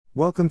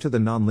Welcome to the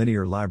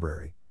Nonlinear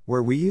Library,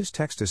 where we use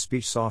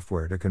text-to-speech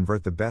software to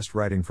convert the best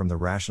writing from the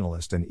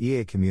rationalist and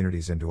EA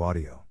communities into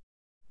audio.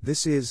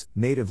 This is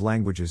Native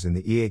Languages in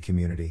the EA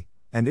Community,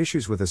 and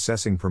Issues with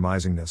Assessing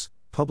Promisingness,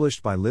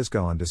 published by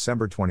Lizka on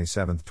December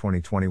 27,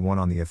 2021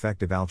 on the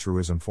Effective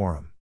Altruism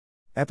Forum.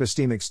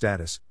 Epistemic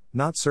status,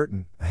 not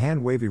certain, a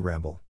hand-wavy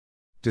ramble.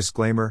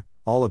 Disclaimer,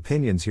 all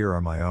opinions here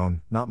are my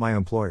own, not my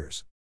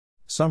employer's.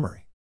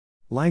 Summary.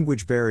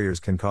 Language barriers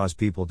can cause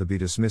people to be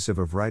dismissive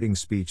of writing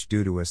speech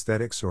due to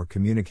aesthetics or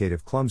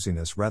communicative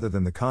clumsiness rather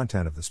than the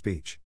content of the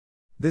speech.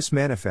 This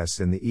manifests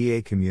in the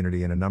EA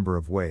community in a number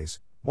of ways,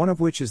 one of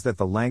which is that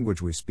the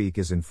language we speak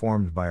is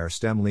informed by our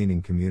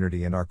STEM-leaning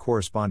community and our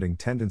corresponding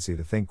tendency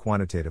to think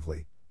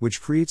quantitatively, which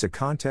creates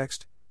a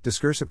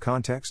discursive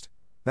context,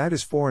 that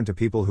is foreign to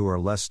people who are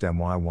less STEM.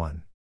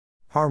 Y1.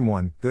 Harm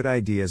 1, good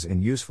ideas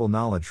and useful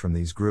knowledge from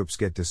these groups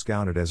get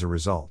discounted as a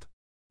result.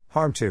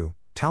 Harm 2,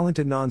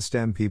 talented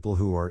non-STEM people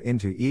who are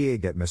into EA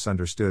get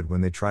misunderstood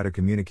when they try to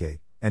communicate,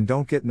 and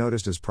don't get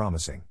noticed as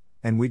promising,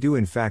 and we do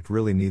in fact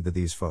really need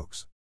these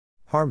folks.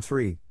 Harm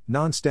 3,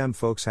 non-STEM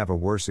folks have a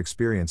worse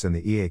experience in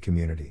the EA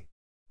community.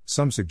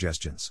 Some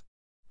suggestions.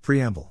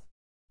 Preamble.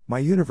 My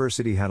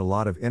university had a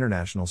lot of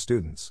international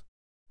students.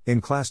 In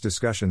class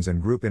discussions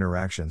and group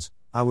interactions,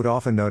 I would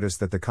often notice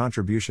that the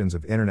contributions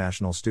of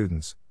international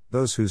students,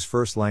 those whose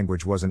first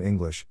language wasn't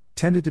English,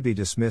 tended to be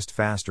dismissed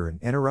faster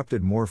and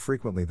interrupted more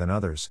frequently than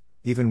others,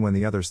 even when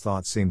the other's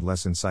thoughts seemed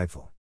less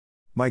insightful.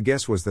 My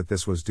guess was that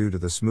this was due to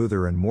the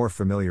smoother and more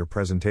familiar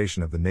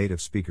presentation of the native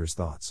speaker's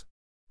thoughts.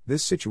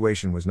 This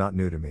situation was not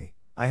new to me.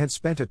 I had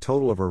spent a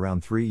total of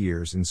around 3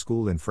 years in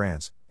school in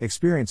France,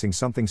 experiencing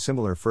something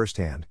similar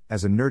firsthand,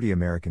 as a nerdy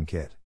American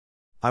kid.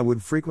 I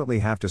would frequently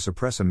have to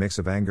suppress a mix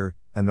of anger,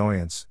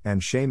 annoyance,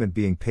 and shame at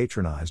being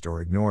patronized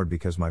or ignored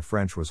because my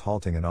French was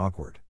halting and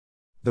awkward.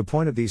 The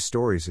point of these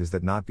stories is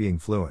that not being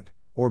fluent,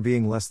 or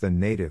being less than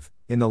native,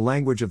 in the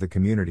language of the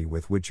community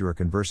with which you are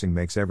conversing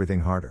makes everything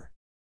harder.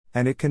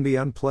 And it can be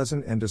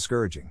unpleasant and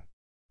discouraging.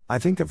 I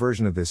think a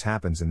version of this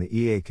happens in the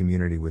EA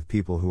community with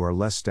people who are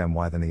less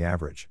STEM-Y than the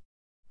average.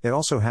 It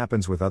also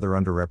happens with other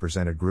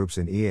underrepresented groups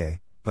in EA,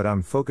 but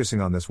I'm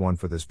focusing on this one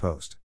for this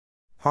post.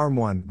 Harm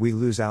 1, we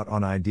lose out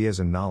on ideas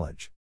and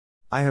knowledge.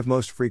 I have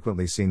most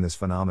frequently seen this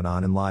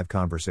phenomenon in live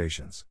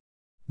conversations.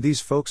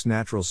 These folks'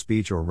 natural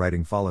speech or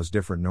writing follows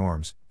different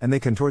norms, and they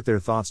contort their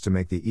thoughts to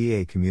make the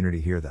EA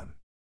community hear them.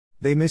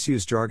 They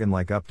misuse jargon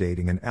like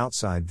updating and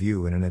outside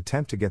view in an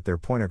attempt to get their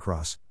point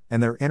across,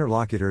 and their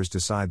interlocutors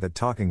decide that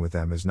talking with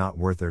them is not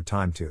worth their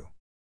time to.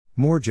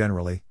 More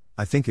generally,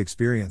 I think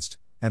experienced,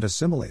 and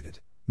assimilated,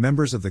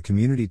 members of the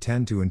community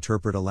tend to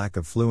interpret a lack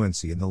of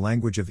fluency in the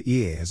language of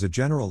EA as a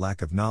general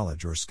lack of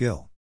knowledge or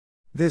skill.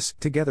 This,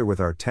 together with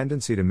our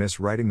tendency to miss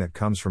writing that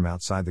comes from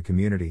outside the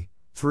community,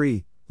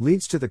 3,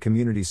 leads to the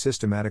community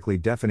systematically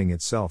deafening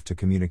itself to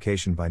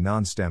communication by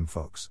non-STEM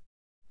folks.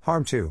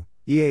 Harm 2,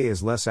 EA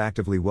is less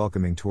actively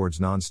welcoming towards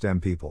non-STEM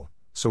people,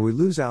 so we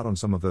lose out on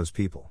some of those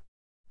people.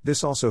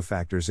 This also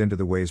factors into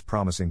the ways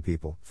promising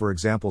people, for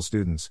example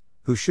students,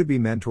 who should be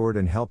mentored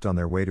and helped on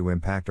their way to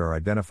impact are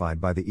identified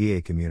by the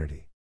EA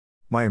community.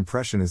 My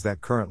impression is that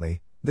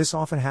currently, this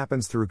often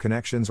happens through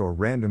connections or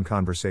random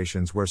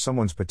conversations where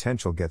someone's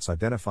potential gets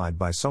identified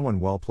by someone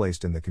well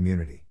placed in the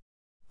community.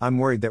 I'm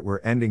worried that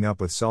we're ending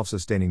up with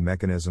self-sustaining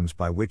mechanisms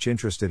by which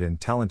interested and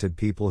talented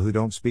people who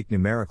don't speak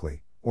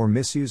numerically, or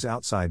misuse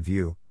outside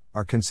view,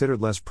 are considered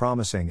less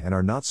promising and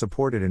are not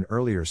supported in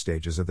earlier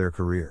stages of their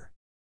career.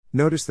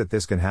 Notice that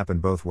this can happen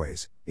both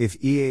ways. If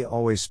EA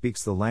always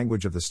speaks the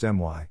language of the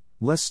STEM-Y,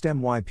 less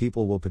STEM-Y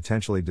people will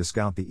potentially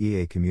discount the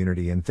EA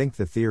community and think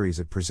the theories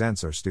it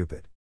presents are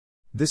stupid.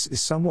 This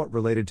is somewhat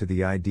related to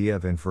the idea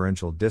of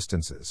inferential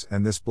distances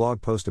and this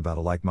blog post about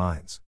alike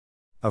minds.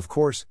 Of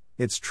course,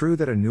 it's true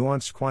that a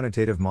nuanced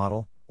quantitative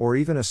model, or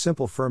even a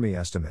simple Fermi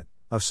estimate,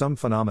 of some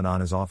phenomenon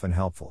is often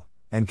helpful,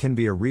 and can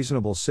be a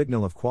reasonable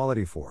signal of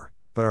quality for,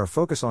 but our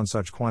focus on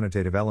such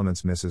quantitative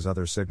elements misses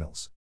other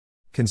signals.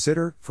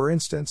 Consider, for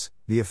instance,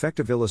 the effect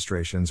of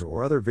illustrations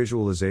or other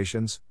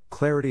visualizations,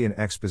 clarity in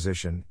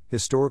exposition,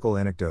 historical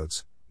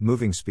anecdotes,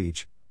 moving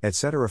speech,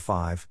 etc.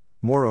 5.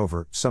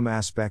 Moreover, some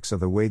aspects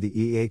of the way the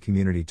EA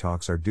community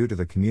talks are due to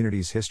the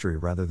community's history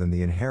rather than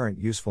the inherent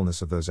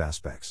usefulness of those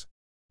aspects.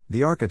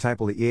 The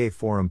archetypal EA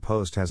forum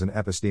post has an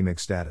epistemic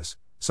status,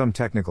 some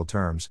technical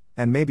terms,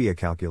 and maybe a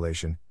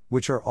calculation,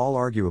 which are all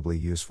arguably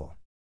useful.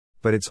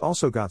 But it's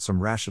also got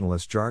some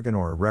rationalist jargon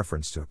or a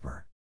reference to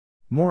Hmer.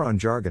 More on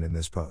jargon in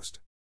this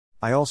post.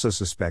 I also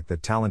suspect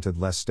that talented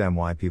less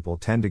STEM-Y people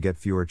tend to get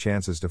fewer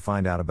chances to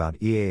find out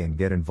about EA and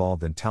get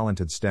involved than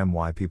talented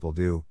STEM-Y people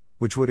do,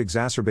 which would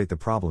exacerbate the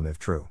problem if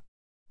true.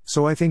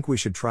 So I think we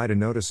should try to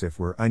notice if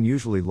we're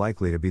unusually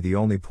likely to be the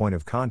only point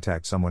of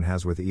contact someone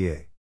has with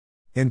EA.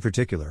 In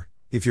particular,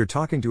 if you're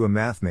talking to a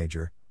math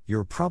major,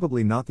 you're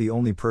probably not the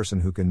only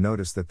person who can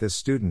notice that this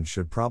student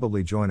should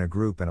probably join a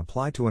group and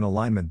apply to an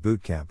alignment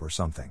bootcamp or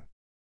something.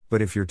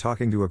 But if you're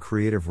talking to a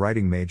creative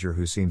writing major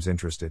who seems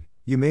interested,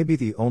 you may be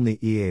the only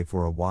EA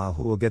for a while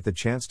who will get the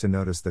chance to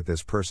notice that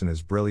this person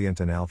is brilliant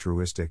and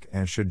altruistic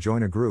and should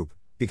join a group,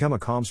 Become a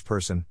comms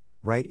person,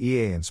 write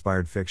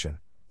EA-inspired fiction,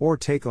 or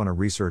take on a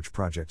research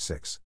project.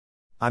 6.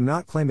 I'm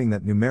not claiming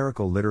that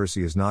numerical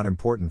literacy is not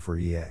important for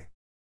EA.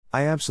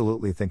 I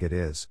absolutely think it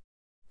is.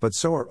 But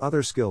so are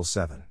other skills.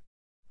 7.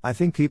 I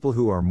think people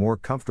who are more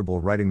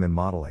comfortable writing than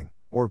modeling,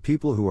 or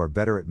people who are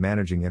better at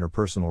managing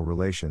interpersonal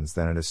relations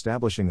than at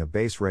establishing a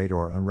base rate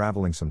or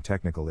unraveling some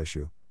technical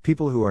issue,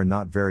 people who are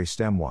not very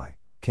STEM-y,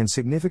 can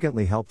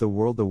significantly help the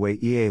world the way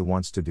EA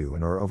wants to do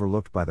and are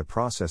overlooked by the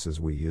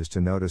processes we use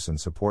to notice and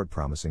support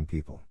promising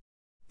people.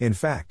 In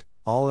fact,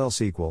 all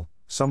else equal,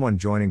 someone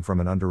joining from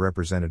an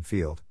underrepresented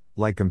field,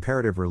 like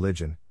comparative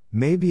religion,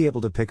 may be able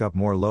to pick up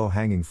more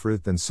low-hanging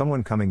fruit than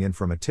someone coming in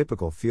from a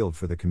typical field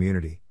for the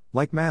community,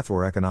 like math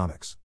or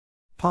economics.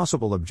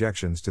 Possible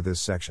objections to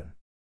this section.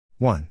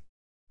 1.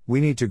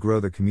 We need to grow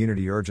the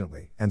community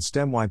urgently, and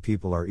STEM-y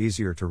people are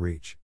easier to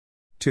reach.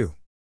 2.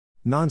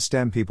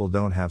 Non-STEM people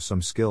don't have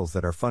some skills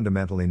that are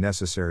fundamentally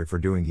necessary for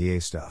doing EA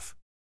stuff.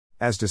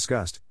 As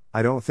discussed,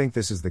 I don't think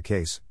this is the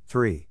case.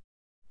 3.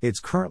 It's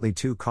currently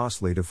too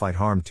costly to fight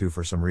harm 2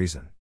 for some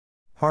reason.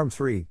 Harm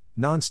 3.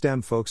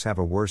 Non-STEM folks have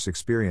a worse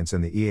experience in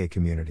the EA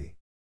community.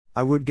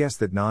 I would guess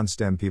that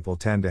non-STEM people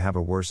tend to have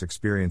a worse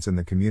experience in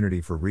the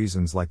community for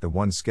reasons like the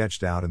ones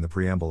sketched out in the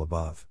preamble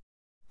above.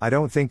 I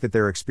don't think that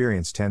their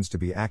experience tends to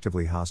be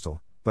actively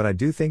hostile, but I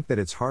do think that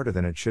it's harder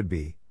than it should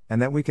be,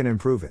 and that we can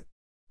improve it.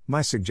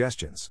 My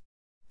suggestions.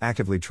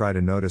 Actively try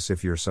to notice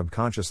if you're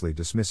subconsciously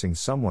dismissing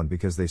someone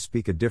because they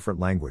speak a different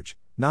language,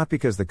 not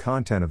because the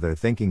content of their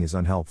thinking is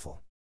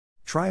unhelpful.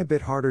 Try a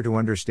bit harder to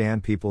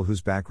understand people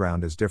whose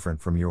background is different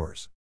from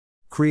yours.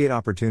 Create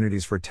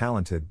opportunities for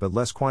talented but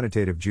less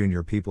quantitative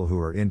junior people who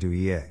are into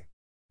EA.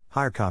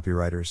 Hire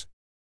copywriters.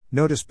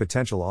 Notice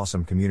potential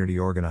awesome community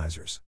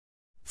organizers.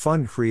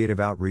 Fund creative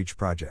outreach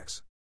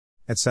projects.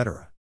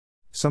 Etc.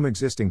 Some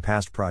existing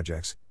past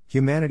projects,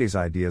 humanities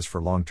ideas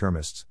for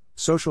long-termists,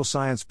 social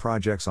science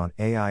projects on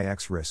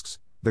AIX risks,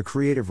 the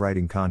creative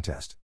writing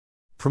contest.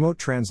 Promote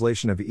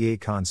translation of EA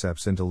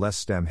concepts into less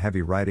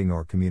STEM-heavy writing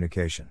or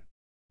communication.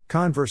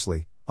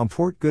 Conversely,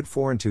 import good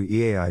foreign to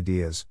EA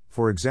ideas,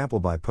 for example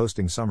by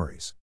posting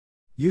summaries.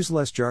 Use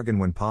less jargon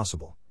when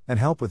possible, and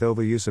help with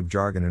overuse of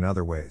jargon in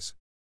other ways.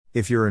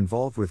 If you're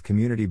involved with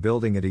community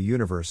building at a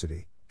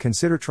university,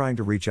 consider trying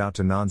to reach out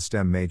to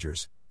non-STEM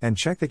majors, and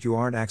check that you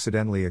aren't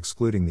accidentally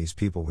excluding these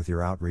people with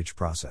your outreach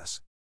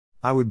process.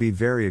 I would be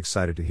very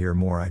excited to hear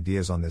more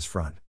ideas on this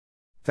front.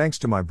 Thanks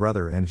to my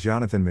brother and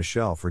Jonathan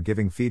Michel for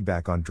giving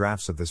feedback on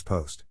drafts of this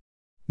post.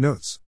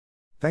 Notes.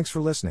 Thanks for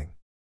listening.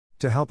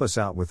 To help us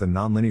out with the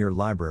Nonlinear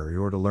Library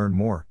or to learn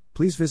more,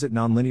 please visit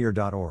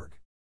nonlinear.org.